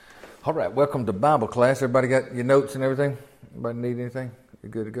All right, welcome to Bible class. Everybody got your notes and everything? Anybody need anything? You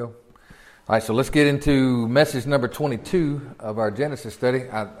good to go? All right, so let's get into message number 22 of our Genesis study.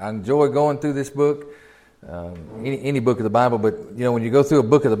 I enjoy going through this book, any book of the Bible, but you know when you go through a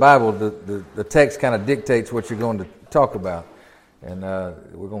book of the Bible, the text kind of dictates what you're going to talk about. And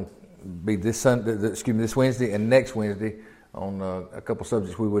we're going to be this Wednesday and next Wednesday on a couple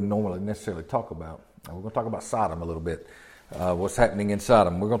subjects we wouldn't normally necessarily talk about. We're going to talk about Sodom a little bit. What's happening in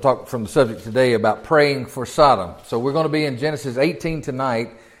Sodom. We're going to talk from the subject today about praying for Sodom. So we're going to be in Genesis 18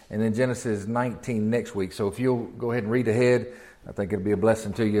 tonight and then Genesis 19 next week. So if you'll go ahead and read ahead, I think it'll be a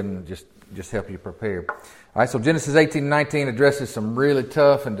blessing to you and just help you prepare. All right, so Genesis 18 and 19 addresses some really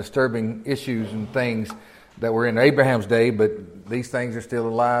tough and disturbing issues and things that were in Abraham's day, but these things are still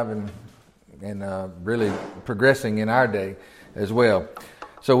alive and really progressing in our day as well.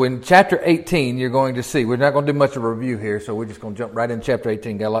 So in chapter 18, you're going to see, we're not going to do much of a review here, so we're just going to jump right into chapter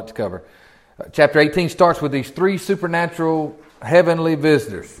 18. Got a lot to cover. Chapter 18 starts with these three supernatural heavenly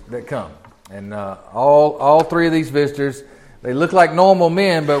visitors that come. And all three of these visitors, they look like normal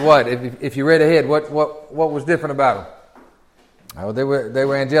men, but what? If you read ahead, what was different about them? Oh, they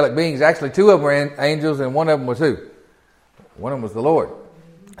were angelic beings. Actually, two of them were angels, and one of them was who? One of them was the Lord.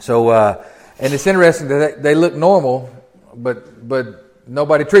 So, and it's interesting that they look normal, but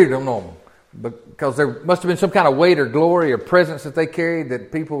nobody treated them normal, because there must have been some kind of weight or glory or presence that they carried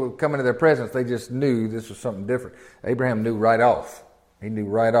that people would come into their presence. They just knew this was something different. Abraham knew right off. He knew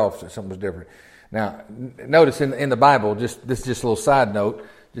right off that something was different. Now, notice in the Bible, this is just a little side note,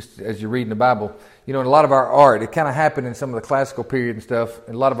 just as you're reading the Bible, you know, in a lot of our art, it kind of happened in some of the classical period and stuff.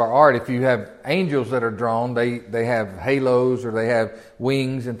 In a lot of our art, if you have angels that are drawn, they have halos or they have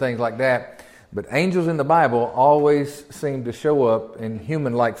wings and things like that. But angels in the Bible always seem to show up in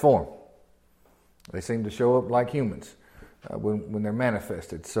human-like form. They seem to show up like humans when they're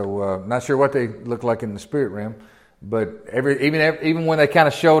manifested. So not sure what they look like in the spirit realm, but even when they kind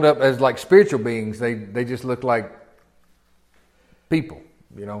of showed up as like spiritual beings, they just look like people,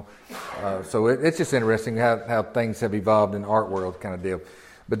 you know. So it's just interesting how things have evolved in the art world kind of deal.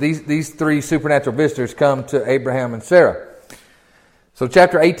 But these three supernatural visitors come to Abraham and Sarah. So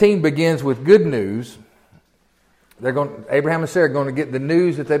chapter 18 begins with good news. Abraham and Sarah are going to get the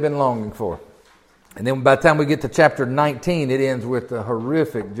news that they've been longing for. And then by the time we get to chapter 19, it ends with a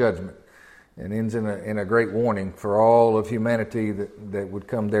horrific judgment. And ends in a great warning for all of humanity that would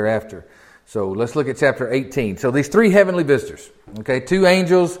come thereafter. So let's look at chapter 18. So these three heavenly visitors, okay, two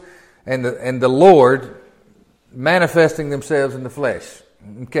angels and the Lord manifesting themselves in the flesh.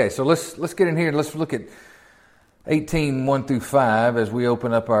 Okay, so let's get in here and let's look at 18, 1 through 5 as we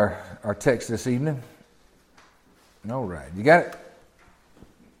open up our text this evening. All right. You got it?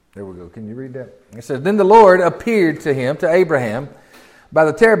 There we go. Can you read that? It says, Then the Lord appeared to him, to Abraham, by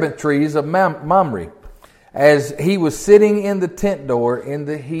the terebinth trees of Mamre, as he was sitting in the tent door in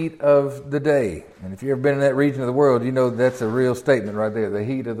the heat of the day. And if you've ever been in that region of the world, you know that's a real statement right there, the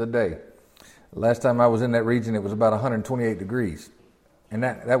heat of the day. Last time I was in that region, it was about 128 degrees. And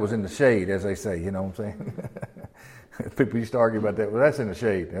that was in the shade, as they say, you know what I'm saying? People used to argue about that. Well, that's in the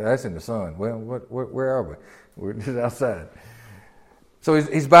shade. That's in the sun. Well, where are we? We're just outside. So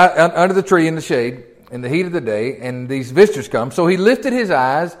he's under the tree in the shade in the heat of the day, and these visitors come. So he lifted his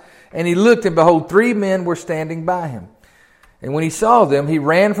eyes, and he looked, and behold, three men were standing by him. And when he saw them, he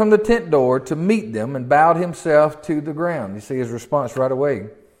ran from the tent door to meet them and bowed himself to the ground. You see his response right away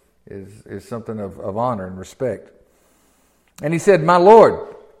is something of honor and respect. And he said, My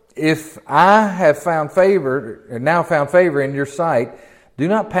Lord, if I have found favor in your sight, do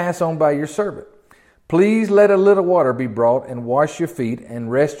not pass on by your servant. Please let a little water be brought and wash your feet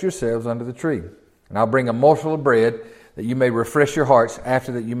and rest yourselves under the tree. And I'll bring a morsel of bread that you may refresh your hearts,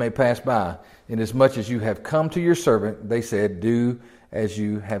 after that you may pass by. Inasmuch as you have come to your servant, they said, do as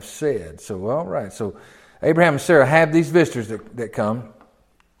you have said. So, all right. So Abraham and Sarah have these visitors that come.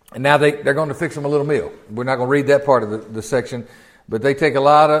 And now they're going to fix them a little meal. We're not going to read that part of the section, but they take a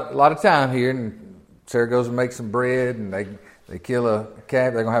lot of time here. And Sarah goes and makes some bread, and they kill a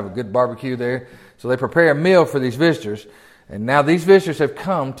calf. They're going to have a good barbecue there. So they prepare a meal for these visitors. And now these visitors have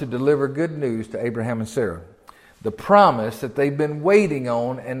come to deliver good news to Abraham and Sarah. The promise that they've been waiting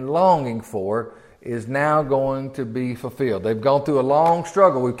on and longing for is now going to be fulfilled. They've gone through a long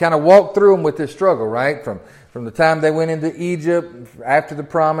struggle. We've kind of walked through them with this struggle, right? From the time they went into Egypt, after the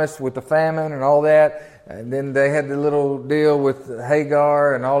promise with the famine and all that, and then they had the little deal with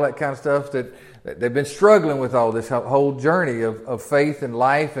Hagar and all that kind of stuff, that they've been struggling with all this whole journey of faith and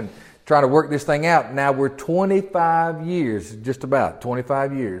life and trying to work this thing out. Now we're 25 years, just about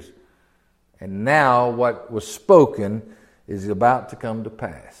 25 years, and now what was spoken is about to come to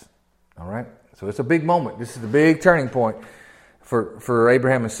pass. All right? So it's a big moment. This is the big turning point for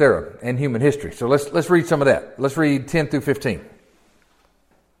Abraham and Sarah and human history. So let's read some of that. Let's read 10 through 15.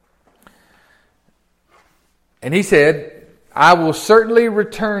 And he said, I will certainly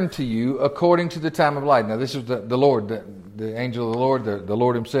return to you according to the time of life. Now this is the Lord, the angel of the Lord, the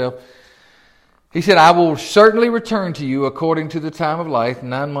Lord himself. He said, I will certainly return to you according to the time of life,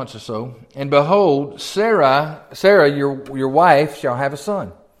 9 months or so. And behold, Sarah, your wife, shall have a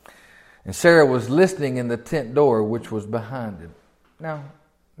son. And Sarah was listening in the tent door, which was behind him. Now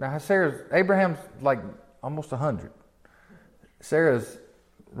Abraham's like almost 100. Sarah's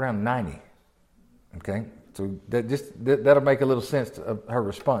around 90. Okay, so that'll make a little sense of her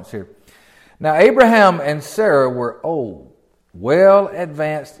response here. Now Abraham and Sarah were old, well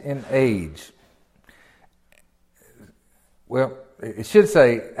advanced in age. Well, it should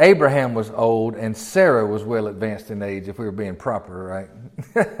say Abraham was old and Sarah was well advanced in age, if we were being proper, right?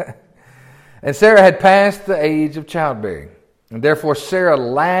 And Sarah had passed the age of childbearing. And therefore Sarah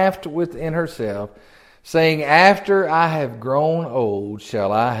laughed within herself, saying, after I have grown old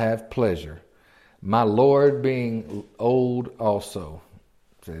shall I have pleasure, my Lord being old also.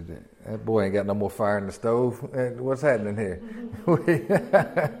 Said, that boy ain't got no more fire in the stove. What's happening here?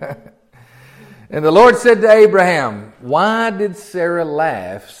 And the Lord said to Abraham, why did Sarah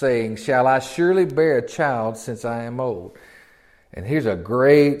laugh, saying, shall I surely bear a child since I am old? And here's a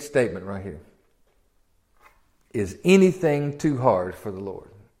great statement right here. Is anything too hard for the Lord?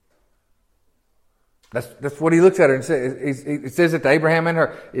 That's what he looks at her and says. It says it to Abraham and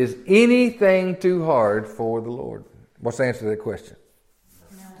her. Is anything too hard for the Lord? What's the answer to that question?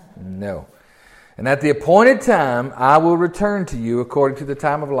 No. And at the appointed time, I will return to you according to the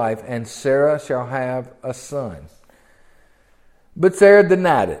time of life, and Sarah shall have a son. But Sarah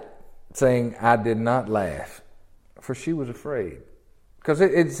denied it, saying, I did not laugh, for she was afraid. Because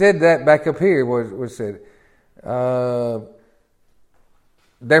it said that back up here, was said,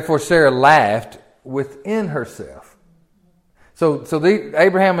 therefore Sarah laughed within herself. So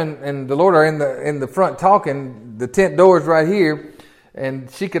Abraham and the Lord are in the front talking. The tent door is right here,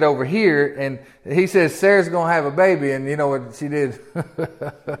 and she could overhear. And he says Sarah's going to have a baby, and you know what she did?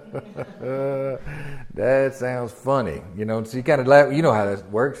 That sounds funny. You know, so you kind of laugh. You know how that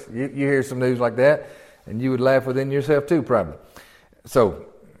works. You hear some news like that, and you would laugh within yourself too, probably. So,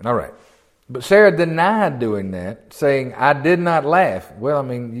 all right. But Sarah denied doing that, saying, I did not laugh. Well, I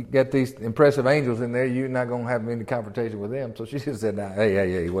mean, you got these impressive angels in there. You're not going to have any confrontation with them. So she just said,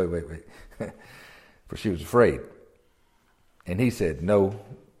 hey, wait. For she was afraid. And he said, no,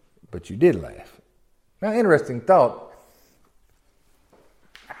 but you did laugh. Now, interesting thought.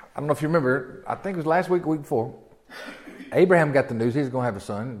 I don't know if you remember, I think it was last week, week before. Abraham got the news he was going to have a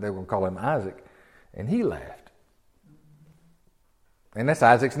son. They were going to call him Isaac. And he laughed. And that's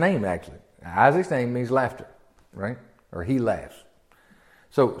Isaac's name, actually. Isaac's name means laughter, right? Or he laughs.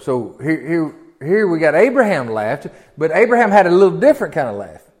 So here we got Abraham laughed, but Abraham had a little different kind of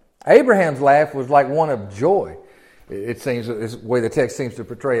laugh. Abraham's laugh was like one of joy. It seems, it's the way the text seems to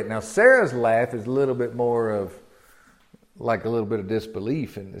portray it. Now Sarah's laugh is a little bit more of like a little bit of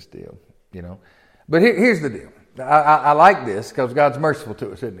disbelief in this deal, you know. But here's the deal. I like this because God's merciful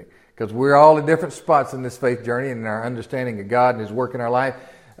to us, isn't he? Because we're all at different spots in this faith journey and in our understanding of God and His work in our life.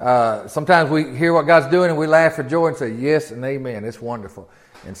 Sometimes we hear what God's doing and we laugh for joy and say, yes and amen, it's wonderful.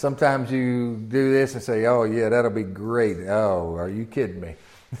 And sometimes you do this and say, oh yeah, that'll be great. Oh, are you kidding me?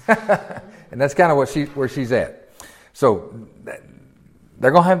 And that's kind of where she's at. So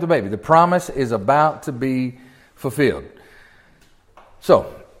they're going to have the baby. The promise is about to be fulfilled.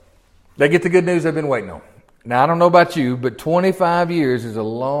 So they get the good news they've been waiting on. Now, I don't know about you, but 25 years is a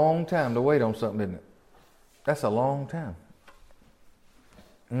long time to wait on something, isn't it? That's a long time.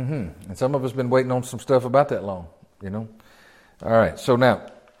 And some of us have been waiting on some stuff about that long, you know. All right, so now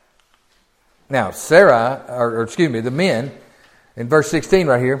Sarah, or excuse me, the men, in verse 16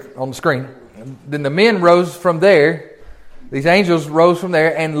 right here on the screen, then the men rose from there, these angels rose from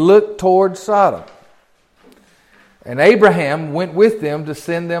there and looked toward Sodom. And Abraham went with them to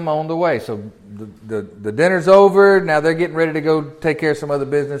send them on the way. So the dinner's over, now they're getting ready to go take care of some other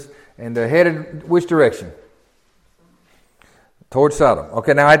business, and they're headed which direction? Towards Sodom.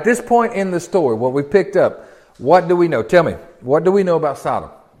 Okay, now at this point in the story, what we picked up, what do we know? Tell me, what do we know about Sodom?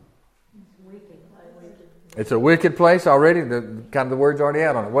 It's a wicked place already. The word's already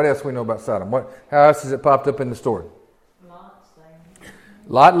out on it. What else we know about Sodom? How else has it popped up in the story?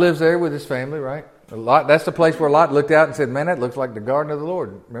 Lot lives there with his family, right? That's the place where Lot looked out and said, man, that looks like the garden of the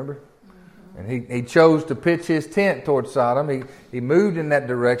Lord, remember? And he chose to pitch his tent towards Sodom. He moved in that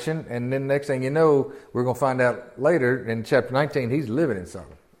direction, and then next thing you know, we're going to find out later in chapter 19, he's living in Sodom.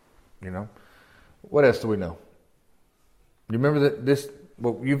 You know. What else do we know? You remember that this?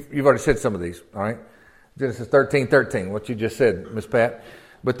 Well, you've already said some of these. All right. Genesis 13:13. What you just said, Miss Pat.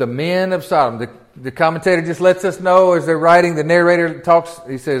 But the men of Sodom. The commentator just lets us know as they're writing. The narrator talks.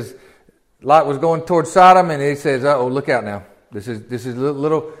 He says Lot was going towards Sodom, and he says, "Uh oh, look out now." This is a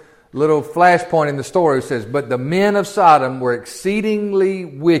little flashpoint in the story. It says, "But the men of Sodom were exceedingly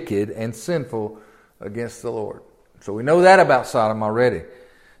wicked and sinful against the Lord." So we know that about Sodom already.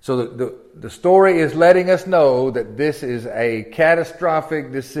 So the story is letting us know that this is a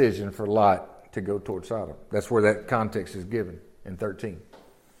catastrophic decision for Lot to go towards Sodom. That's where that context is given in 13.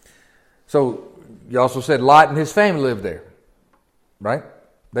 So you also said Lot and his family lived there, right?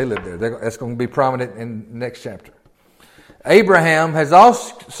 They lived there. That's going to be prominent in the next chapter. Abraham has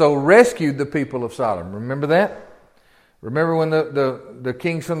also rescued the people of Sodom. Remember that? Remember when the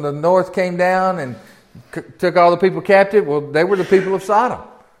kings from the north came down and took all the people captive? Well, they were the people of Sodom.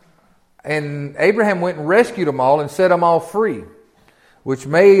 And Abraham went and rescued them all and set them all free, which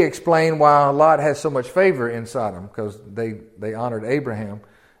may explain why Lot has so much favor in Sodom, because they honored Abraham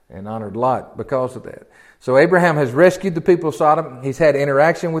and honored Lot because of that. So Abraham has rescued the people of Sodom. He's had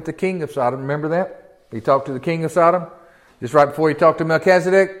interaction with the king of Sodom. Remember that? He talked to the king of Sodom just right before he talked to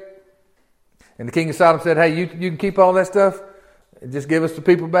Melchizedek. And the king of Sodom said, "Hey, you can keep all that stuff. Just give us the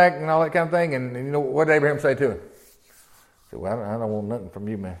people back," and all that kind of thing. And you know what did Abraham say to him? He said, "Well, I don't want nothing from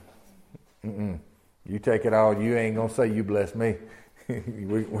you, man. You take it all. You ain't going to say you bless me."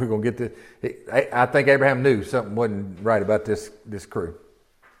 We're going to get this. I think Abraham knew something wasn't right about this crew.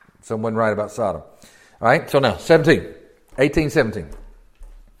 Something wasn't right about Sodom. All right, so now, 18:17.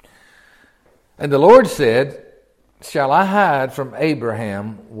 "And the Lord said, shall I hide from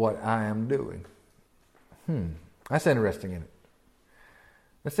Abraham what I am doing?" That's interesting, isn't it?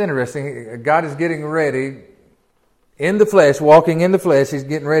 That's interesting. God is getting ready in the flesh, walking in the flesh. He's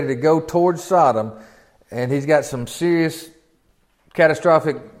getting ready to go towards Sodom, and he's got some serious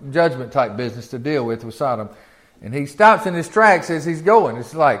catastrophic judgment type business to deal with Sodom. And he stops in his tracks as he's going.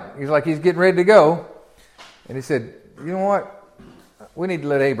 He's like he's getting ready to go. And he said, "You know what? We need to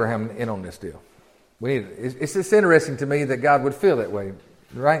let Abraham in on this deal. It's just interesting to me that God would feel that way,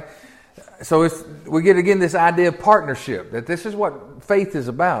 right?" So we get again this idea of partnership, that this is what faith is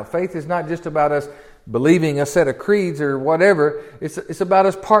about. Faith is not just about us believing a set of creeds or whatever. It's about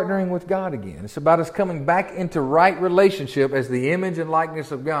us partnering with God again. It's about us coming back into right relationship as the image and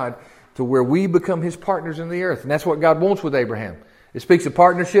likeness of God, to where we become His partners in the earth. And that's what God wants with Abraham. It speaks of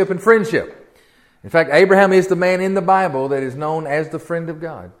partnership and friendship. In fact, Abraham is the man in the Bible that is known as the friend of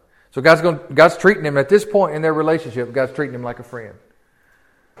God. So God's treating him at this point in their relationship. God's treating him like a friend,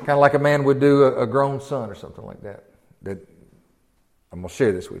 kind of like a man would do a grown son or something like that. That I'm going to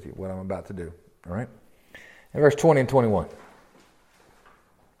share this with you, what I'm about to do. All right. In verse 20 and 21,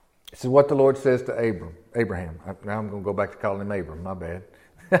 this is what the Lord says to Abraham. Now I'm going to go back to calling him Abram. My bad.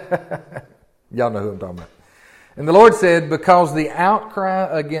 Y'all know who I'm talking about. "And the Lord said, because the outcry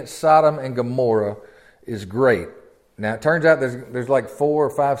against Sodom and Gomorrah is great." Now it turns out there's like 4 or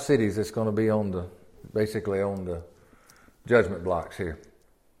 5 cities that's going to be basically on the judgment blocks here.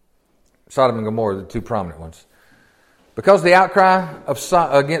 Sodom and Gomorrah are the 2 prominent ones. "Because the outcry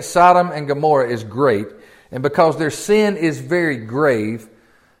against Sodom and Gomorrah is great, and because their sin is very grave,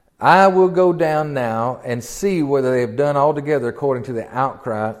 I will go down now and see whether they have done altogether according to the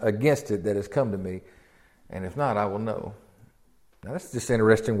outcry against it that has come to me. And if not, I will know." Now that's just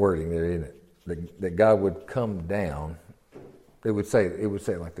interesting wording there, isn't it? That God would come down. It would say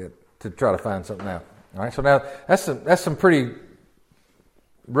it like that to try to find something out. All right. So now that's some pretty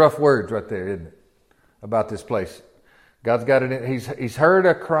rough words right there, isn't it? About this place. God's got it in. He's heard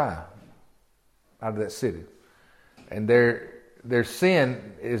a cry out of that city, and their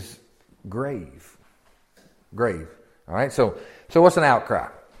sin is grave. All right. So what's an outcry?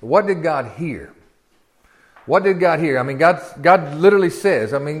 What did God hear? What did God hear? I mean, God literally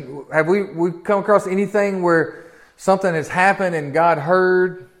says. I mean, have we come across anything where something has happened and God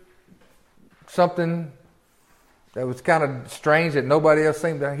heard something that was kind of strange that nobody else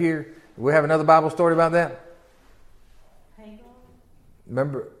seemed to hear? Do we have another Bible story about that? Hagar.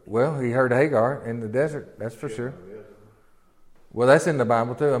 Remember? Well, he heard Hagar in the desert. That's for sure. Well, that's in the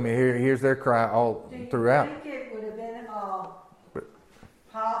Bible too. I mean, here's their cry all throughout. Do you think it would have been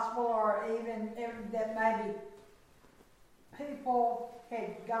possible, or even that maybe people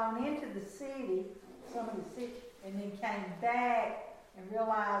had gone into the city, some of the city, and then came back and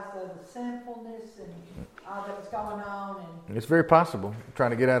realized the sinfulness and all that was going on? And it's very possible.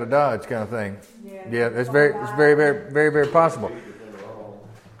 Trying to get out of Dodge, kind of thing. Yeah, it's very, very, very possible.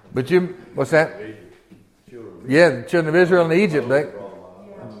 But what's that? Yeah, the children of Israel in Egypt,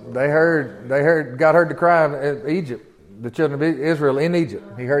 They heard God heard the cry of Egypt, the children of Israel in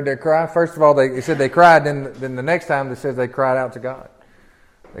Egypt. He heard their cry. First of all, he said they cried. Then the next time it says they cried out to God.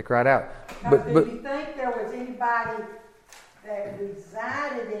 They cried out. But do you think there was anybody that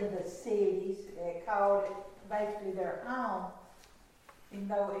resided in the cities that called it basically their home, even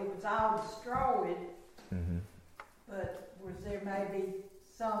though it was all destroyed? Mm-hmm. But was there maybe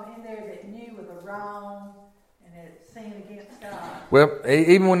some in there that knew of the wrong and had sinned against God? Well,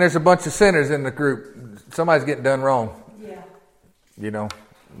 even when there's a bunch of sinners in the group, somebody's getting done wrong. Yeah. You know,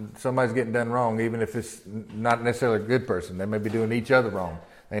 somebody's getting done wrong, even if it's not necessarily a good person. They may be doing each other wrong.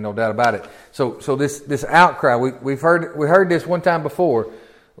 Ain't no doubt about it. So this outcry, we heard this one time before,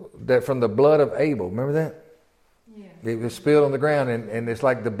 that from the blood of Abel. Remember that? Yeah. It was spilled on the ground, and it's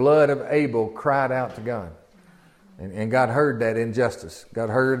like the blood of Abel cried out to God. And God heard that injustice. God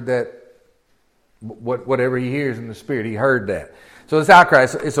heard that whatever he hears in the spirit, he heard that. So this outcry,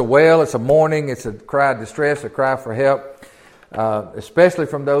 it's a wail, it's a mourning, it's a cry of distress, a cry for help, especially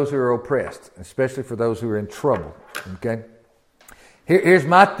from those who are oppressed, especially for those who are in trouble. Okay? Here's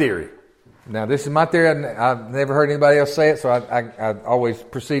my theory. Now, this is my theory. I've never heard anybody else say it, so I always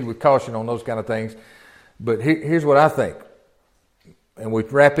proceed with caution on those kind of things. But here's what I think. And we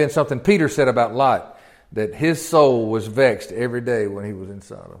wrap in something Peter said about Lot, that his soul was vexed every day when he was in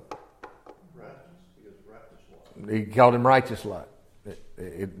Sodom. He called him righteous Lot.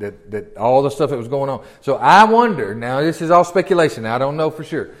 That all the stuff that was going on. So I wonder, now this is all speculation, I don't know for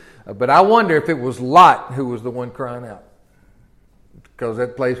sure, but I wonder if it was Lot who was the one crying out. Because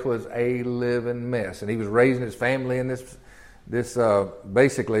that place was a living mess. And he was raising his family in this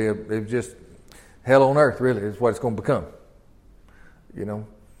basically, it was just hell on earth, really, is what it's going to become. You know?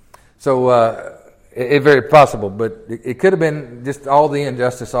 So, it's very possible, but it could have been just all the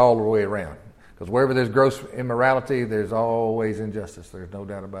injustice all the way around. Because wherever there's gross immorality, there's always injustice. There's no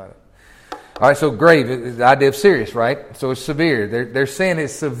doubt about it. All right, so grave is the idea of serious, right? So it's severe. Their sin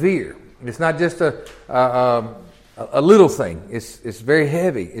is severe. It's not just a little thing. It's very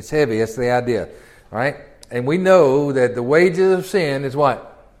heavy. It's heavy. That's the idea, right? And we know that the wages of sin is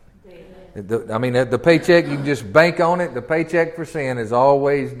what? The paycheck, you can just bank on it. The paycheck for sin is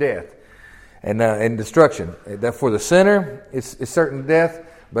always death and destruction. That for the sinner, it's certain death,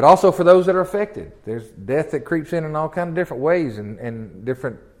 but also for those that are affected. There's death that creeps in all kinds of different ways and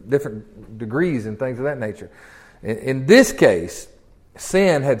different degrees and things of that nature. In this case,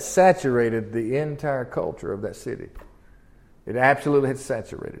 sin had saturated the entire culture of that city. It absolutely had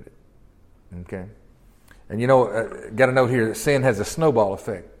saturated it. Okay? And you know, got to note here that sin has a snowball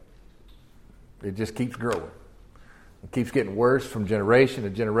effect. It just keeps growing. It keeps getting worse from generation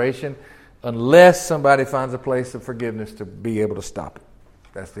to generation unless somebody finds a place of forgiveness to be able to stop it.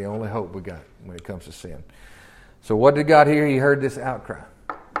 That's the only hope we got when it comes to sin. So what did God hear? He heard this outcry.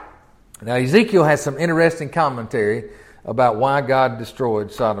 Now Ezekiel has some interesting commentary about why God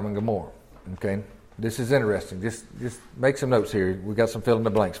destroyed Sodom and Gomorrah. Okay? This is interesting. Just make some notes here. We got some fill in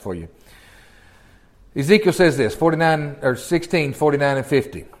the blanks for you. Ezekiel says this, 16, 49, and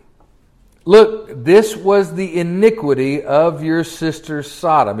 50. Look, this was the iniquity of your sister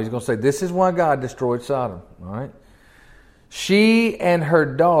Sodom. He's going to say, this is why God destroyed Sodom. All right? She and her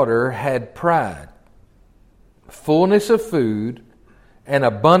daughter had pride, fullness of food, and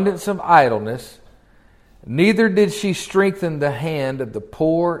abundance of idleness. Neither did she strengthen the hand of the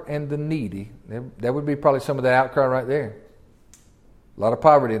poor and the needy. That would be probably some of the outcry right there. A lot of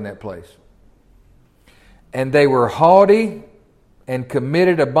poverty in that place. And they were haughty and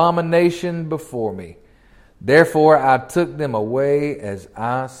committed abomination before me. Therefore I took them away as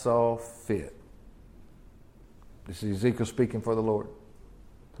I saw fit. This is Ezekiel speaking for the Lord.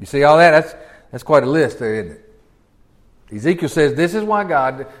 You see all that? That's quite a list there, isn't it? Ezekiel says this is why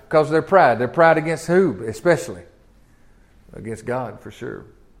God, because of their pride. Their pride against who? Especially against God, for sure.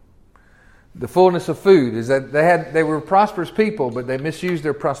 The fullness of food is that they were prosperous people, but they misused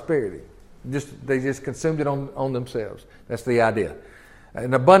their prosperity. They just consumed it on themselves. That's the idea.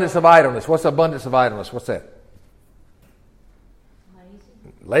 An abundance of idleness. What's abundance of idleness? What's that?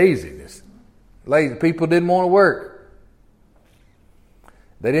 Laziness. Lazy. People didn't want to work.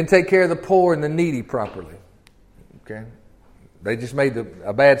 They didn't take care of the poor and the needy properly. Okay? They just made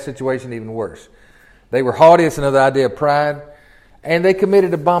a bad situation even worse. They were haughty. It's another idea of pride. And they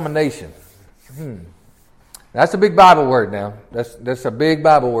committed abomination. That's a big Bible word now. That's a big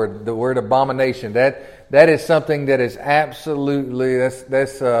Bible word, the word abomination. That is something that is absolutely,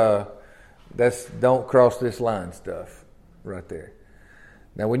 that's don't cross this line stuff right there.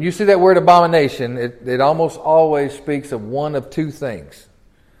 Now when you see that word abomination, it almost always speaks of one of two things.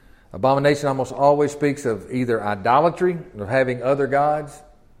 Abomination almost always speaks of either idolatry, of having other gods,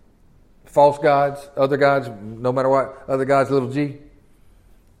 false gods, other gods, no matter what, other gods, little g,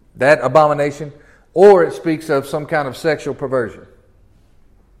 that abomination, or it speaks of some kind of sexual perversion.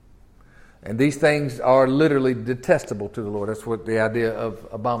 And these things are literally detestable to the Lord. That's what the idea of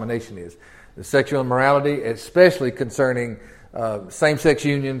abomination is. The sexual immorality, especially concerning same-sex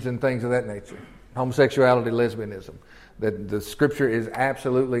unions and things of that nature. Homosexuality, lesbianism. That the Scripture is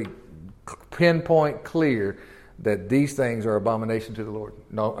absolutely pinpoint clear that these things are abomination to the Lord.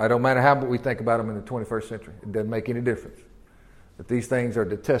 No, I don't matter how we think about them in the 21st century. It doesn't make any difference. That these things are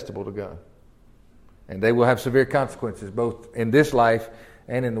detestable to God. And they will have severe consequences both in this life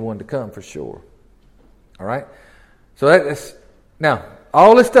and in the one to come for sure. All right? So that's... Now,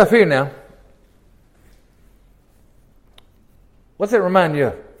 all this stuff here now, what's that remind you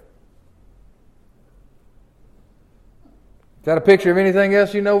of? Is that a picture of anything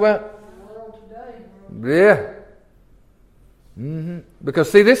else you know about? The world today. Yeah. Mm-hmm.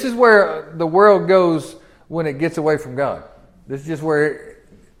 Because see, this is where the world goes when it gets away from God. This is just where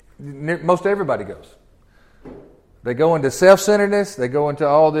most everybody goes. They go into self-centeredness. They go into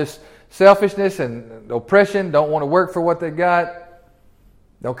all this selfishness and oppression. Don't want to work for what they got.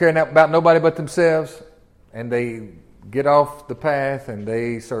 Don't care about nobody but themselves. And they get off the path and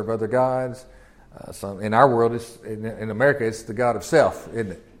they serve other gods. In our world, in America, it's the god of self,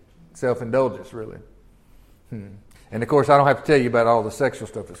 isn't it? Self-indulgence, really. And of course, I don't have to tell you about all the sexual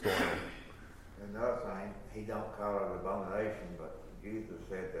stuff that's going on. Another thing, he don't call it abomination, but Jesus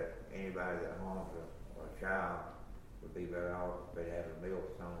said that anybody that harms a child would be better off if they had a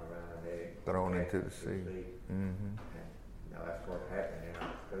millstone around their neck. Thrown into the sea. Mm-hmm. And, that's what's happening in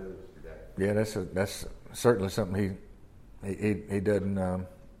our schools today. Yeah, that's certainly something he doesn't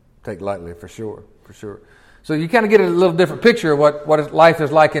take lightly, for sure. So you kind of get a little different picture of what life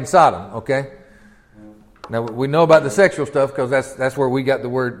is like in Sodom, okay? Now, we know about the sexual stuff because that's where we got the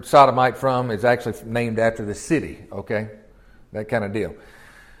word sodomite from. It's actually named after the city, okay? That kind of deal.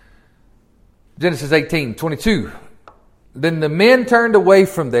 Genesis 18:22. Then the men turned away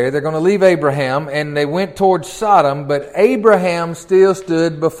from there. They're going to leave Abraham, and they went towards Sodom, but Abraham still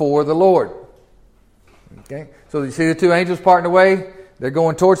stood before the Lord. Okay? So you see the two angels parting away? They're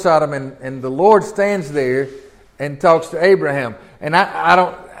going towards Sodom, and the Lord stands there and talks to Abraham. And I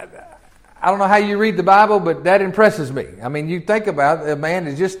don't know how you read the Bible, but that impresses me. I mean, you think about it, a man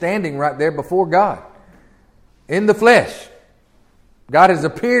is just standing right there before God in the flesh. God has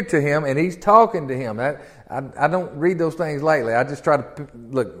appeared to him, and he's talking to him. I don't read those things lightly. I just try to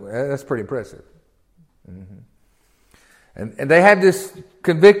look. That's pretty impressive. Mm-hmm. And they had this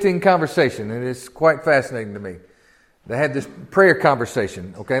convicting conversation, and it's quite fascinating to me. They had this prayer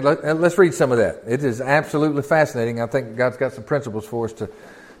conversation. Okay, let's read some of that. It is absolutely fascinating. I think God's got some principles for us to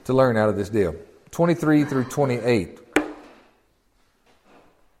learn out of this deal. 23 through 28.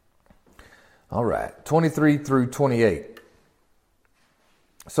 All right, 23 through 28.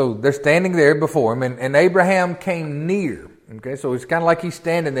 So they're standing there before him, and Abraham came near. Okay, so it's kind of like he's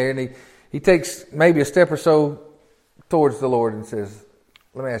standing there, and he takes maybe a step or so towards the Lord and says,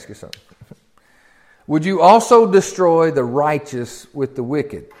 let me ask you something. Would you also destroy the righteous with the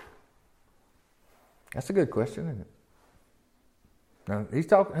wicked? That's a good question, isn't it? Now, he's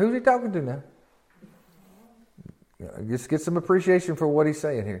talking. Who's he talking to now? Just get some appreciation for what he's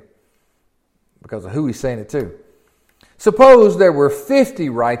saying here, because of who he's saying it to. Suppose there were 50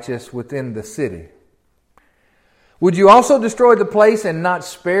 righteous within the city. Would you also destroy the place and not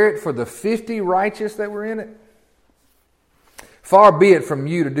spare it for the 50 righteous that were in it? Far be it from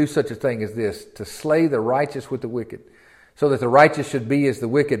you to do such a thing as this, to slay the righteous with the wicked, so that the righteous should be as the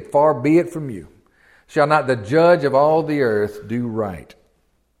wicked. Far be it from you. Shall not the judge of all the earth do right?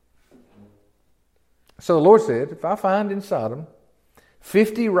 So the Lord said, if I find in Sodom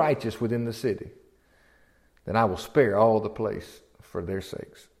 50 righteous within the city, then I will spare all the place for their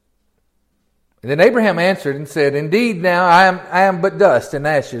sakes. And then Abraham answered and said, indeed now I am but dust and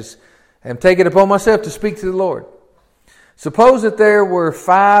ashes, and take it upon myself to speak to the Lord. Suppose that there were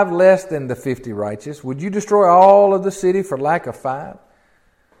 5 less than the 50 righteous. Would you destroy all of the city for lack of 5?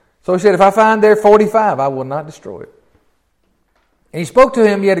 So he said, if I find there 45, I will not destroy it. And he spoke to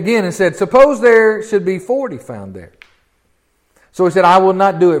him yet again and said, suppose there should be 40 found there. So he said, I will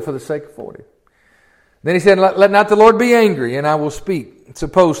not do it for the sake of 40. Then he said, let not the Lord be angry, and I will speak.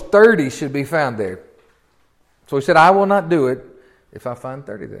 Suppose 30 should be found there. So he said, I will not do it if I find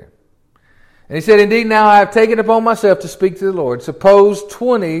 30 there. And he said, indeed, now I have taken upon myself to speak to the Lord. Suppose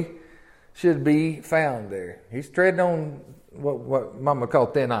 20 should be found there. He's treading on what Mama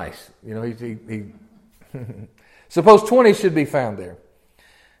called thin ice. You know, he suppose 20 should be found there.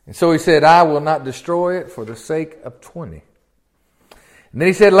 And so he said, I will not destroy it for the sake of 20. And then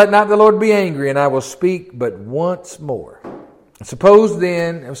he said, let not the Lord be angry, and I will speak but once more. Suppose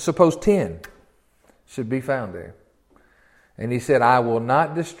 10 should be found there. And he said, I will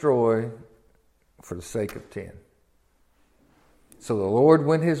not destroy for the sake of 10. So the Lord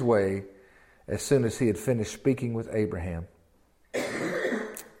went his way as soon as he had finished speaking with Abraham.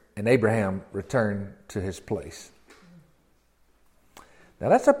 And Abraham returned to his place. Now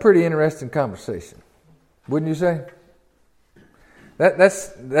that's a pretty interesting conversation, wouldn't you say? It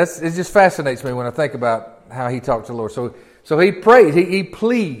just fascinates me when I think about how he talked to the Lord. So he prays, he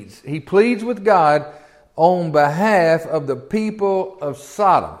pleads with God on behalf of the people of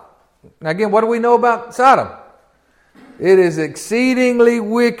Sodom. Now again, what do we know about Sodom? It is exceedingly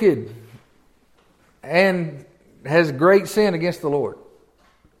wicked and has great sin against the Lord.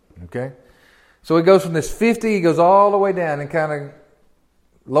 Okay? So he goes from this 50, he goes all the way down and kind of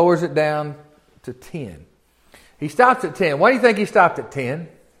lowers it down to 10. He stops at 10. Why do you think he stopped at 10?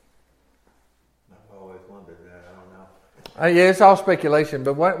 I've always wondered that. I don't know. Yeah, it's all speculation,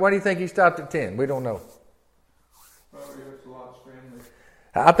 but why do you think he stopped at 10? We don't know. Probably there's Lot's family.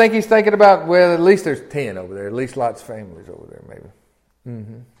 I think he's thinking about, well, at least there's 10 over there. At least Lot's families over there, maybe.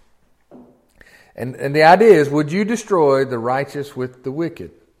 Mm-hmm. And the idea is, would you destroy the righteous with the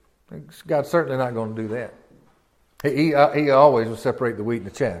wicked? God's certainly not going to do that. He always will separate the wheat and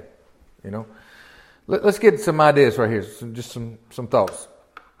the chaff, you know. Let's get some ideas right here, just some thoughts.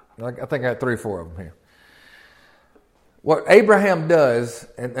 I think I got 3 or 4 of them here. What Abraham does,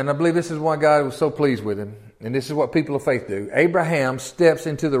 and I believe this is why God was so pleased with him, and this is what people of faith do. Abraham steps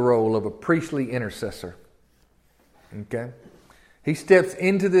into the role of a priestly intercessor. Okay? He steps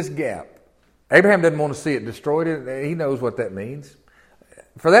into this gap. Abraham doesn't want to see it destroyed. He knows what that means.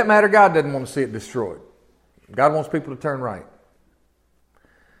 For that matter, God doesn't want to see it destroyed. God wants people to turn right.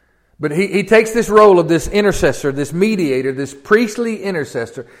 But he takes this role of this intercessor, this mediator, this priestly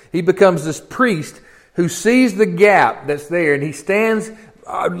intercessor. He becomes this priest who sees the gap that's there, and he stands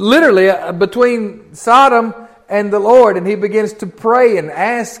literally between Sodom and the Lord, and he begins to pray and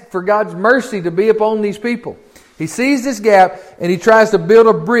ask for God's mercy to be upon these people. He sees this gap, and he tries to build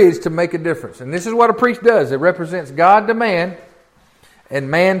a bridge to make a difference. And this is what a priest does. It represents God to man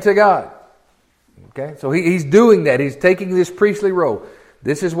and man to God. Okay, so he's doing that. He's taking this priestly role.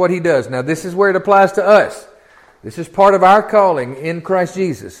 This is what he does. Now, this is where it applies to us. This is part of our calling in Christ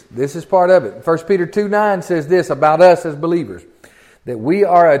Jesus. This is part of it. 1 Peter 2:9 says this about us as believers, that we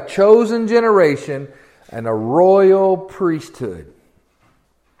are a chosen generation and a royal priesthood.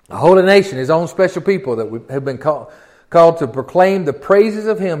 A holy nation, his own special people that we have been called to proclaim the praises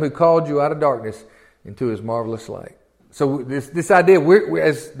of him who called you out of darkness into his marvelous light. So this idea, we're,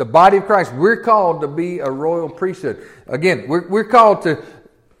 as the body of Christ, we're called to be a royal priesthood. Again, we're called to,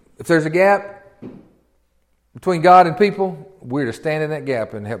 if there's a gap between God and people, we're to stand in that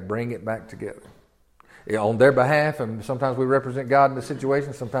gap and help bring it back together. On their behalf, and sometimes we represent God in the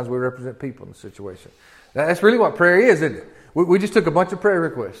situation, sometimes we represent people in the situation. Now, that's really what prayer is, isn't it? We just took a bunch of prayer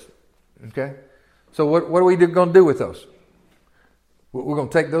requests. Okay? So what are we going to do with those? We're going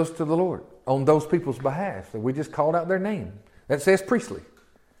to take those to the Lord on those people's behalf. So we just called out their name. That says priestly.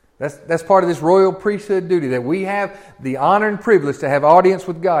 That's part of this royal priesthood duty, that we have the honor and privilege to have audience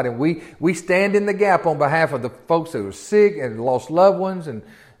with God, and we stand in the gap on behalf of the folks that are sick and lost loved ones and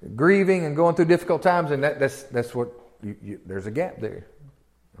grieving and going through difficult times, and that's what there's a gap there.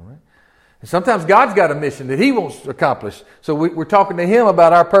 All right. And sometimes God's got a mission that he wants to accomplish, so we're talking to him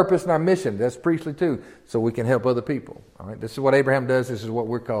about our purpose and our mission. That's priestly too, so we can help other people. All right. This is what Abraham does. This is what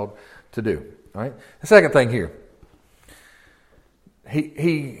we're called to do. All right. The second thing here.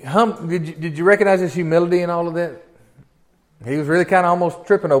 Did you recognize his humility and all of that? He was really kind of almost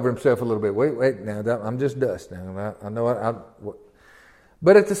tripping over himself a little bit. Wait, now I'm just dust. Now I know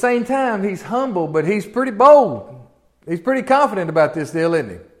but at the same time, he's humble, but he's pretty bold. He's pretty confident about this deal, isn't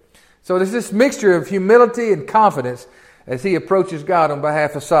he? So there's this mixture of humility and confidence as he approaches God on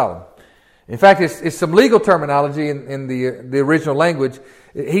behalf of Sodom. In fact, it's some legal terminology in the original language.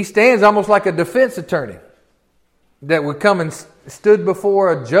 He stands almost like a defense attorney that would come and stood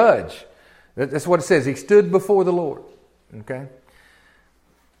before a judge. That's what it says. He stood before the Lord. Okay?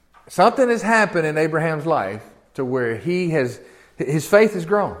 Something has happened in Abraham's life to where his faith has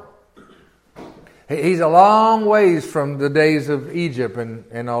grown. He's a long ways from the days of Egypt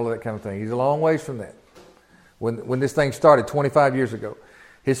and all of that kind of thing. He's a long ways from that. When this thing started 25 years ago.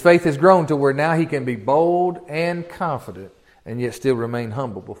 His faith has grown to where now he can be bold and confident and yet still remain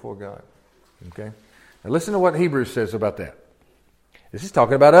humble before God. Okay? Now listen to what Hebrews says about that. This is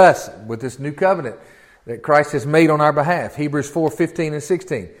talking about us with this new covenant that Christ has made on our behalf. Hebrews 4:15 and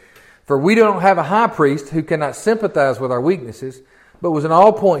 16. For we don't have a high priest who cannot sympathize with our weaknesses, but was in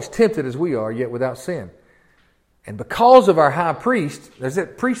all points tempted as we are, yet without sin. And because of our high priest, there's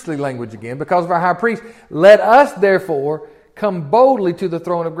that priestly language again, because of our high priest, let us therefore come boldly to the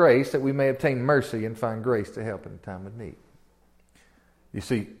throne of grace that we may obtain mercy and find grace to help in the time of need. You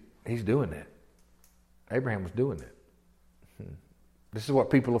see, he's doing that. Abraham was doing that. This is what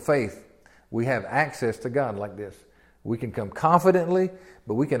people of faith, we have access to God like this. We can come confidently,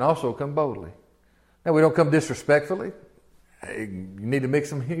 but we can also come boldly. Now, we don't come disrespectfully. You need to mix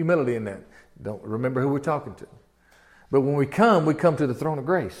some humility in that. Don't remember who we're talking to. But when we come to the throne of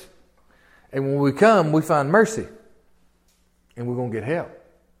grace. And when we come, we find mercy. And we're going to get help.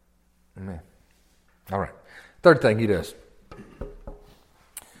 Amen. All right. Third thing he does.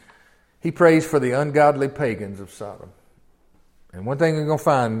 He prays for the ungodly pagans of Sodom. And one thing we're going to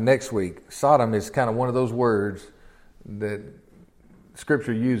find next week, Sodom is kind of one of those words that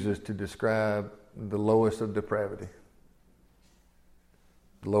Scripture uses to describe the lowest of depravity.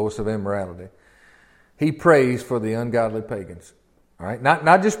 The lowest of immorality. He prays for the ungodly pagans. All right,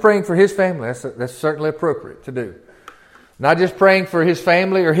 not just praying for his family. That's certainly appropriate to do. Not just praying for his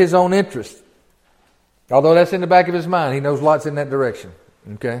family or his own interest. Although that's in the back of his mind. He knows lots in that direction.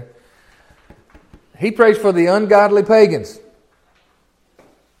 Okay? He prays for the ungodly pagans.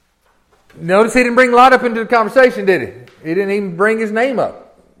 Notice he didn't bring Lot up into the conversation, did he? He didn't even bring his name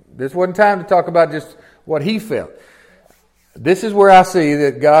up. This wasn't time to talk about just what he felt. This is where I see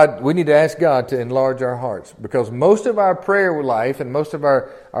that we need to ask God to enlarge our hearts. Because most of our prayer life and most of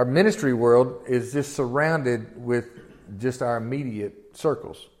our ministry world is just surrounded with just our immediate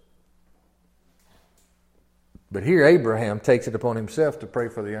circles. But here Abraham takes it upon himself to pray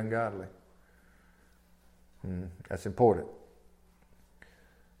for the ungodly. That's important.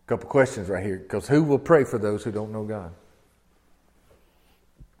 A couple questions right here. Because who will pray for those who don't know God?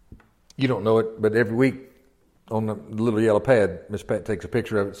 You don't know it, but every week on the little yellow pad, Miss Pat takes a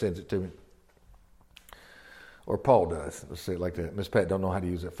picture of it and sends it to me. Or Paul does. Let's say it like that. Miss Pat don't know how to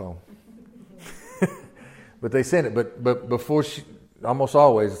use that phone. But they send it. But before she, almost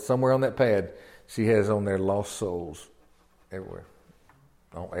always, somewhere on that pad, she has on there lost souls everywhere.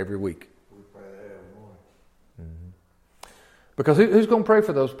 Every week. We pray that every morning. Because who's going to pray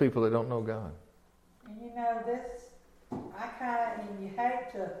for those people that don't know God? And you know, this, I kind of, and you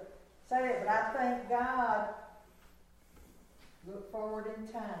hate to say it, but I think God looked forward in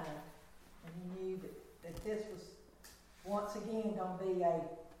time, and he knew that this was once again going to be a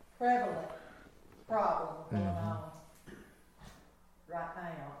prevalent problem going on right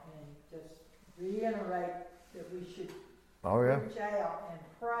now, and just reiterate that we should reach out and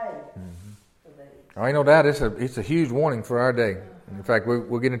pray for these. Oh, ain't no doubt it's a huge warning for our day. In fact,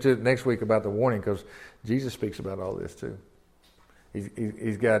 we'll get into it next week about the warning because Jesus speaks about all this too.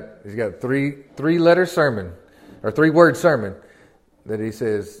 He's got a three-letter sermon or 3-word sermon that he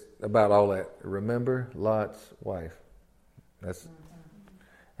says about all that. Remember Lot's wife.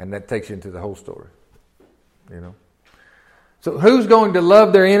 And that takes you into the whole story. You know. So who's going to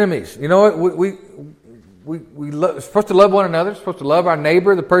love their enemies? You know what? We're supposed to love one another. We're supposed to love our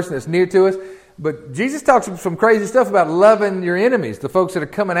neighbor, the person that's near to us. But Jesus talks some crazy stuff about loving your enemies, the folks that are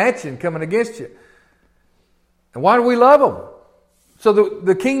coming at you and coming against you. And why do we love them? So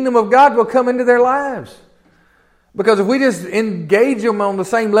the kingdom of God will come into their lives. Because if we just engage them on the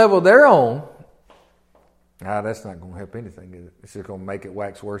same level they're on, that's not going to help anything, is it? It's just going to make it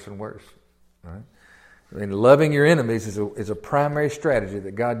wax worse and worse. All right? I mean, loving your enemies is a primary strategy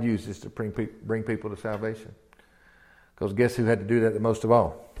that God uses to bring people to salvation. Because guess who had to do that the most of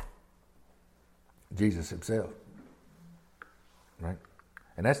all? Jesus himself. Right?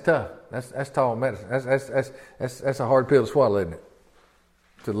 And that's tough. That's tall medicine. That's a hard pill to swallow, isn't it?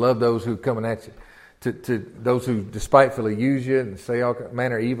 To love those who are coming at you. To those who despitefully use you and say all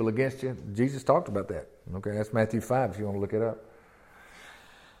manner of evil against you. Jesus talked about that. Okay, that's Matthew 5 if you want to look it up.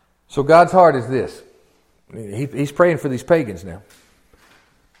 So God's heart is this. He's praying for these pagans now.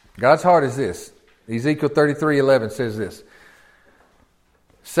 God's heart is this. Ezekiel 33:11 says this.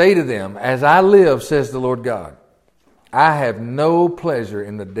 Say to them, as I live, says the Lord God, I have no pleasure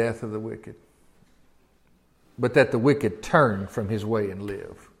in the death of the wicked, but that the wicked turn from his way and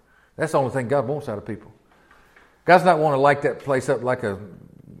live. That's the only thing God wants out of people. God's not want to light that place up like a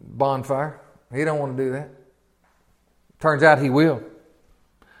bonfire. He don't want to do that. Turns out he will.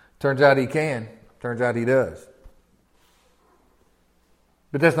 Turns out he can. Turns out he does.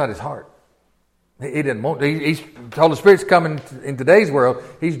 But that's not his heart. He didn't want. He's the Holy Spirit's coming in today's world.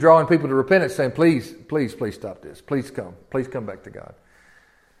 He's drawing people to repentance, saying, "Please, please, please stop this. Please come back to God."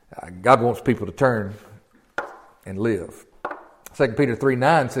 God wants people to turn and live. 2 Peter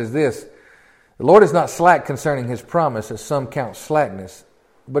 3:9 says this: The Lord is not slack concerning His promise, as some count slackness,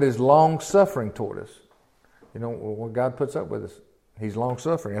 but is long-suffering toward us. You know, when God puts up with us, He's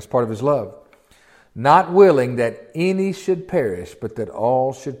long-suffering. That's part of His love. Not willing that any should perish, but that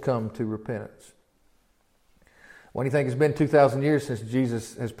all should come to repentance. Why do you think it's been 2,000 years since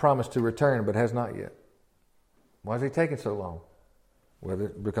Jesus has promised to return, but has not yet? Why is He taking so long? Well,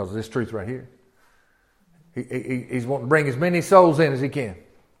 because of this truth right here. He's wanting to bring as many souls in as He can.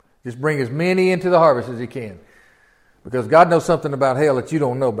 Just bring as many into the harvest as He can. Because God knows something about hell that you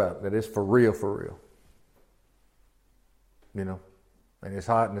don't know about, that it's for real, for real. You know, and it's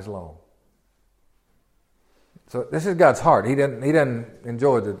hot and it's long. So this is God's heart. He doesn't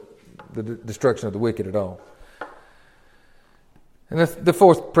enjoy the destruction of the wicked at all. And the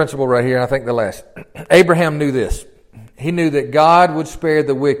fourth principle right here, and I think the last. Abraham knew this. He knew that God would spare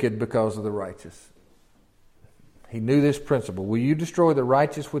the wicked because of the righteous. He knew this principle. Will you destroy the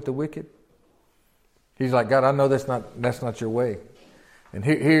righteous with the wicked? He's like, God, I know that's not your way. And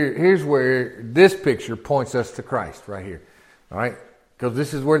here's where this picture points us to Christ right here. All right? Because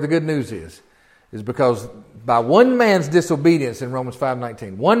this is where the good news is because by one man's disobedience in Romans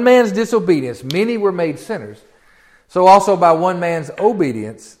 5:19, one man's disobedience, many were made sinners. So also by one man's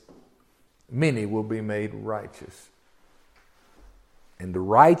obedience, many will be made righteous. And the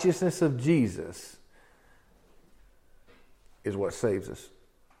righteousness of Jesus is what saves us.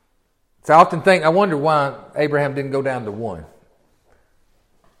 So I wonder why Abraham didn't go down to one.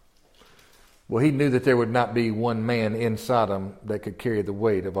 Well, he knew that there would not be one man in Sodom that could carry the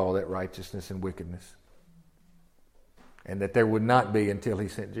weight of all that righteousness and wickedness. And that there would not be until He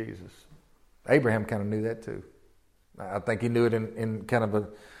sent Jesus. Abraham kind of knew that too. I think he knew it in kind of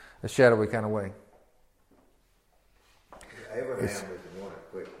a shadowy kind of way. Abraham was the one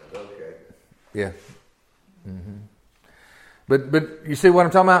that quit negotiating. Yeah. Mm-hmm. But you see what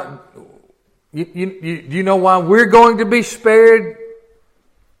I'm talking about? You know why we're going to be spared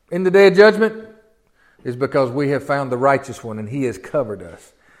in the day of judgment? Is because we have found the righteous one and He has covered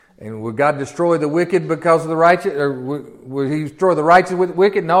us. And will God destroy the wicked because of the righteous? Or will He destroy the righteous with the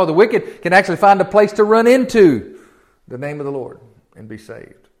wicked? No, the wicked can actually find a place to run into the name of the Lord and be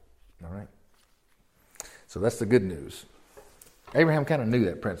saved. All right? So that's the good news. Abraham kind of knew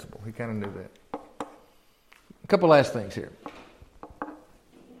that principle. He kind of knew that. A couple last things here.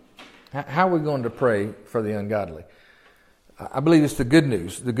 How are we going to pray for the ungodly? I believe it's the good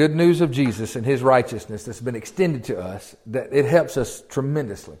news of Jesus and His righteousness that's been extended to us, that it helps us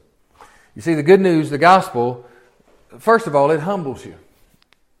tremendously. You see, the good news, the gospel, first of all, it humbles you.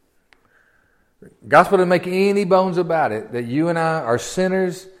 The gospel doesn't make any bones about it that you and I are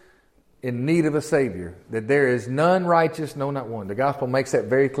sinners in need of a Savior, that there is none righteous, no, not one. The gospel makes that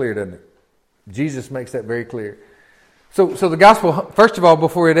very clear, doesn't it? Jesus makes that very clear. So the gospel, first of all,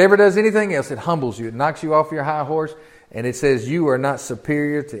 before it ever does anything else, it humbles you. It knocks you off your high horse, and it says you are not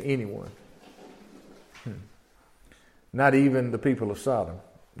superior to anyone. Not even the people of Sodom.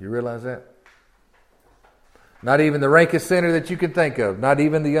 You realize that? Not even the rankest sinner that you can think of. Not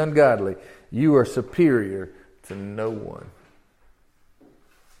even the ungodly. You are superior to no one.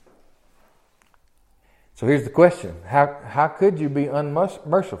 So here's the question. How could you be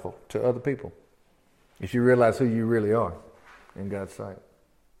unmerciful to other people if you realize who you really are in God's sight?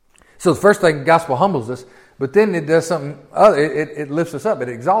 So the first thing, the gospel humbles us, but then it does something other. It lifts us up. It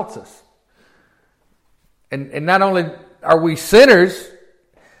exalts us. And not only are we sinners,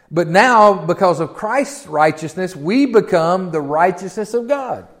 but now because of Christ's righteousness, we become the righteousness of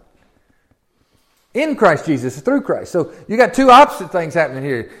God. In Christ Jesus, through Christ. So you got two opposite things happening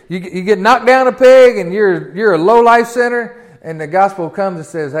here. You get knocked down a peg and you're a low-life sinner, and the gospel comes and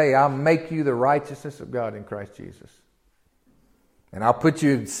says, hey, I'll make you the righteousness of God in Christ Jesus. And I'll put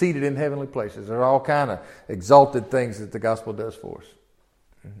you seated in heavenly places. There are all kind of exalted things that the gospel does for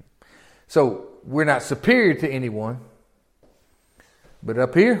us. So we're not superior to anyone. But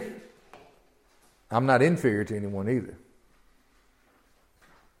up here, I'm not inferior to anyone either.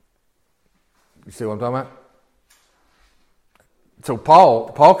 You see what I'm talking about? So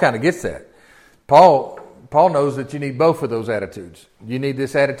Paul kind of gets that. Paul knows that you need both of those attitudes. You need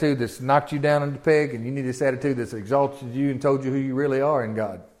this attitude that's knocked you down on the peg, and you need this attitude that's exalted you and told you who you really are in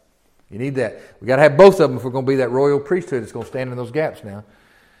God. You need that. We got to have both of them if we're going to be that royal priesthood that's going to stand in those gaps now.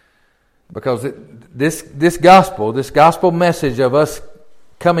 Because this gospel message of us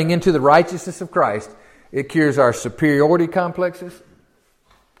coming into the righteousness of Christ, it cures our superiority complexes,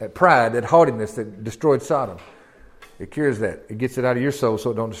 that pride, that haughtiness that destroyed Sodom. It cures that. It gets it out of your soul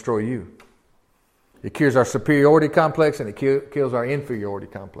so it don't destroy you. It cures our superiority complex, and it kills our inferiority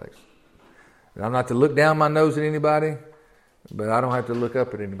complex. And I'm not to look down my nose at anybody, but I don't have to look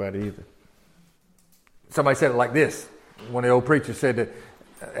up at anybody either. Somebody said it like this. One of the old preachers said that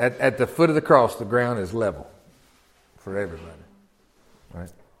at the foot of the cross, the ground is level for everybody. Right?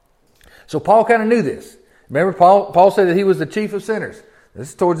 So Paul kind of knew this. Remember, Paul said that he was the chief of sinners. This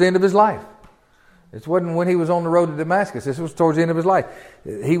is towards the end of his life. This wasn't when he was on the road to Damascus. This was towards the end of his life.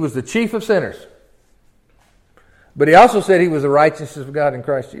 He was the chief of sinners. But he also said he was the righteousness of God in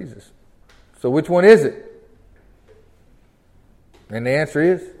Christ Jesus. So which one is it? And the answer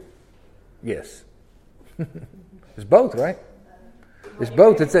is yes. It's both, right? It's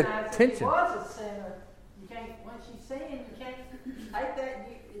both. It's that tension. He was a sinner. You can't, once you sin, you can't take that.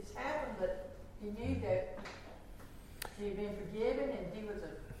 It's happened, but he knew that he had been forgiven, and he was a.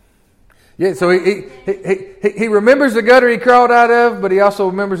 Yeah, so he remembers the gutter he crawled out of, but he also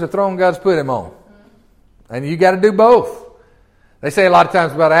remembers the throne God's put him on. And you got to do both. They say a lot of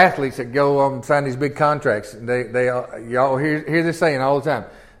times about athletes that go sign these big contracts. Y'all hear this saying all the time: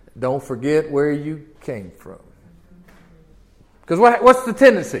 "Don't forget where you came from." Because what's the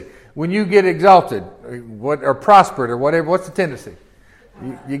tendency when you get exalted, or prospered, or whatever? What's the tendency?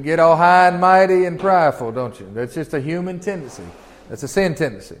 You get all high and mighty and prideful, don't you? That's just a human tendency. That's a sin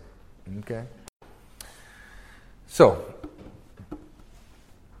tendency. Okay. So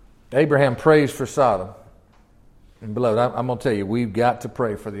Abraham prays for Sodom. And beloved, I'm going to tell you, we've got to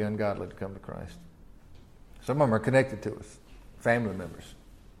pray for the ungodly to come to Christ. Some of them are connected to us, family members.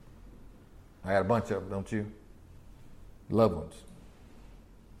 I got a bunch of them, don't you? Loved ones.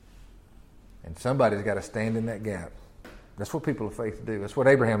 And somebody's got to stand in that gap. That's what people of faith do. That's what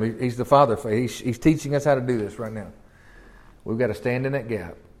Abraham, he's the father of faith. He's teaching us how to do this right now. We've got to stand in that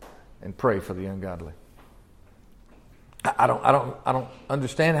gap and pray for the ungodly. I don't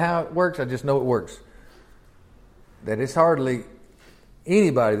understand how it works. I just know it works. That it's hardly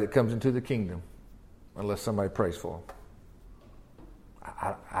anybody that comes into the kingdom unless somebody prays for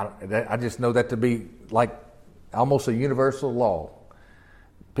them. I just know that to be like almost a universal law.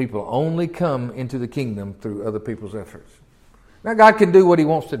 People only come into the kingdom through other people's efforts. Now, God can do what He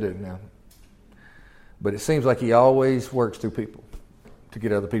wants to do now. But it seems like He always works through people to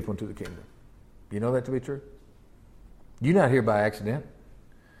get other people into the kingdom. You know that to be true? You're not here by accident.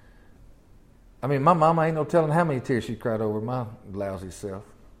 I mean, my mama ain't no telling how many tears she cried over my lousy self.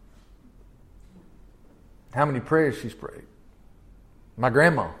 How many prayers she's prayed. My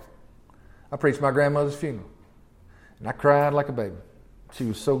grandma. I preached my grandmother's funeral. And I cried like a baby. She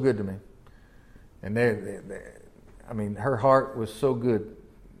was so good to me. And her heart was so good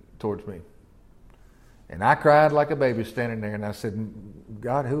towards me. And I cried like a baby standing there, and I said,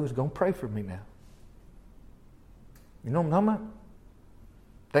 God, who is going to pray for me now? You know what I'm talking about?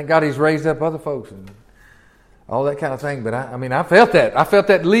 Thank God He's raised up other folks and all that kind of thing. But I felt that. I felt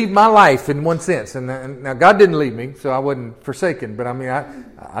that leave my life in one sense. And now God didn't leave me, so I wasn't forsaken. But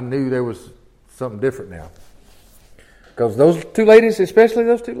I knew there was something different now. Because those two ladies, especially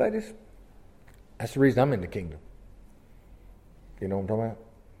those two ladies, that's the reason I'm in the kingdom. You know what I'm talking about?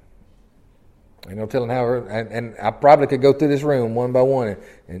 Ain't no telling how, and I probably could go through this room one by one,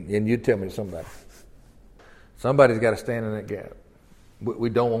 and you'd tell me somebody. Somebody's got to stand in that gap. We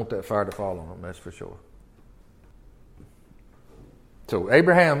don't want that fire to fall on them, that's for sure. So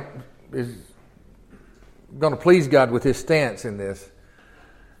Abraham is going to please God with his stance in this,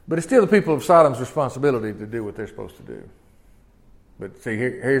 but it's still the people of Sodom's responsibility to do what they're supposed to do. But see,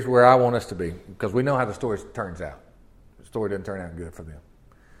 here's where I want us to be, because we know how the story turns out. The story doesn't turn out good for them.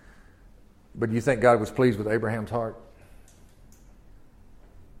 But do you think God was pleased with Abraham's heart?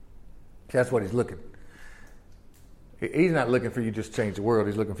 That's what He's looking. He's not looking for you to just change the world.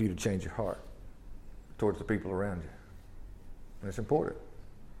 He's looking for you to change your heart towards the people around you. And it's important.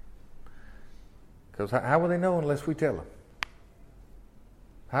 Because how will they know unless we tell them?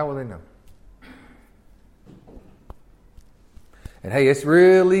 How will they know? And hey, it's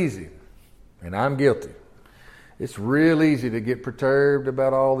real easy, and I'm guilty. It's real easy to get perturbed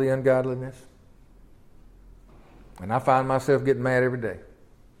about all the ungodliness. And I find myself getting mad every day.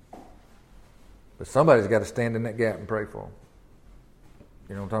 But somebody's got to stand in that gap and pray for them.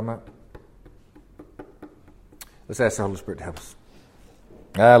 You know what I'm talking about? Let's ask the Holy Spirit to help us.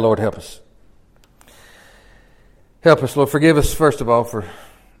 Lord, help us. Help us, Lord. Forgive us, first of all, for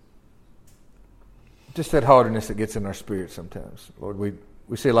just that hardness that gets in our spirit sometimes. Lord,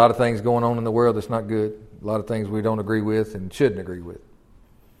 we see a lot of things going on in the world that's not good. A lot of things we don't agree with and shouldn't agree with.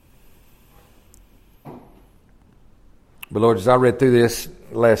 But Lord, as I read through this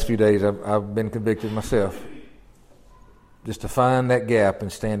the last few days, I've been convicted myself just to find that gap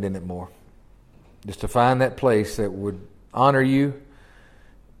and stand in it more. Just to find that place that would honor you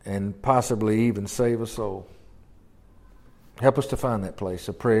and possibly even save a soul. Help us to find that place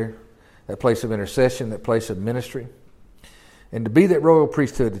of prayer. that place of intercession, that place of ministry, and to be that royal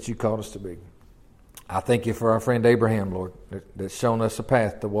priesthood that you called us to be. I thank you for our friend Abraham, Lord, that's shown us a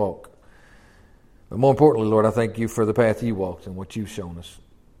path to walk. But more importantly, Lord, I thank you for the path you walked and what you've shown us.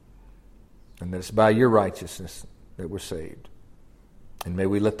 And that it's by your righteousness that we're saved. And may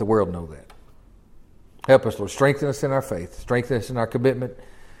we let the world know that. Help us, Lord. Strengthen us in our faith. Strengthen us in our commitment.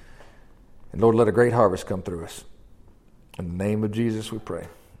 And Lord, let a great harvest come through us. In the name of Jesus we pray.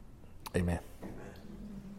 Amen.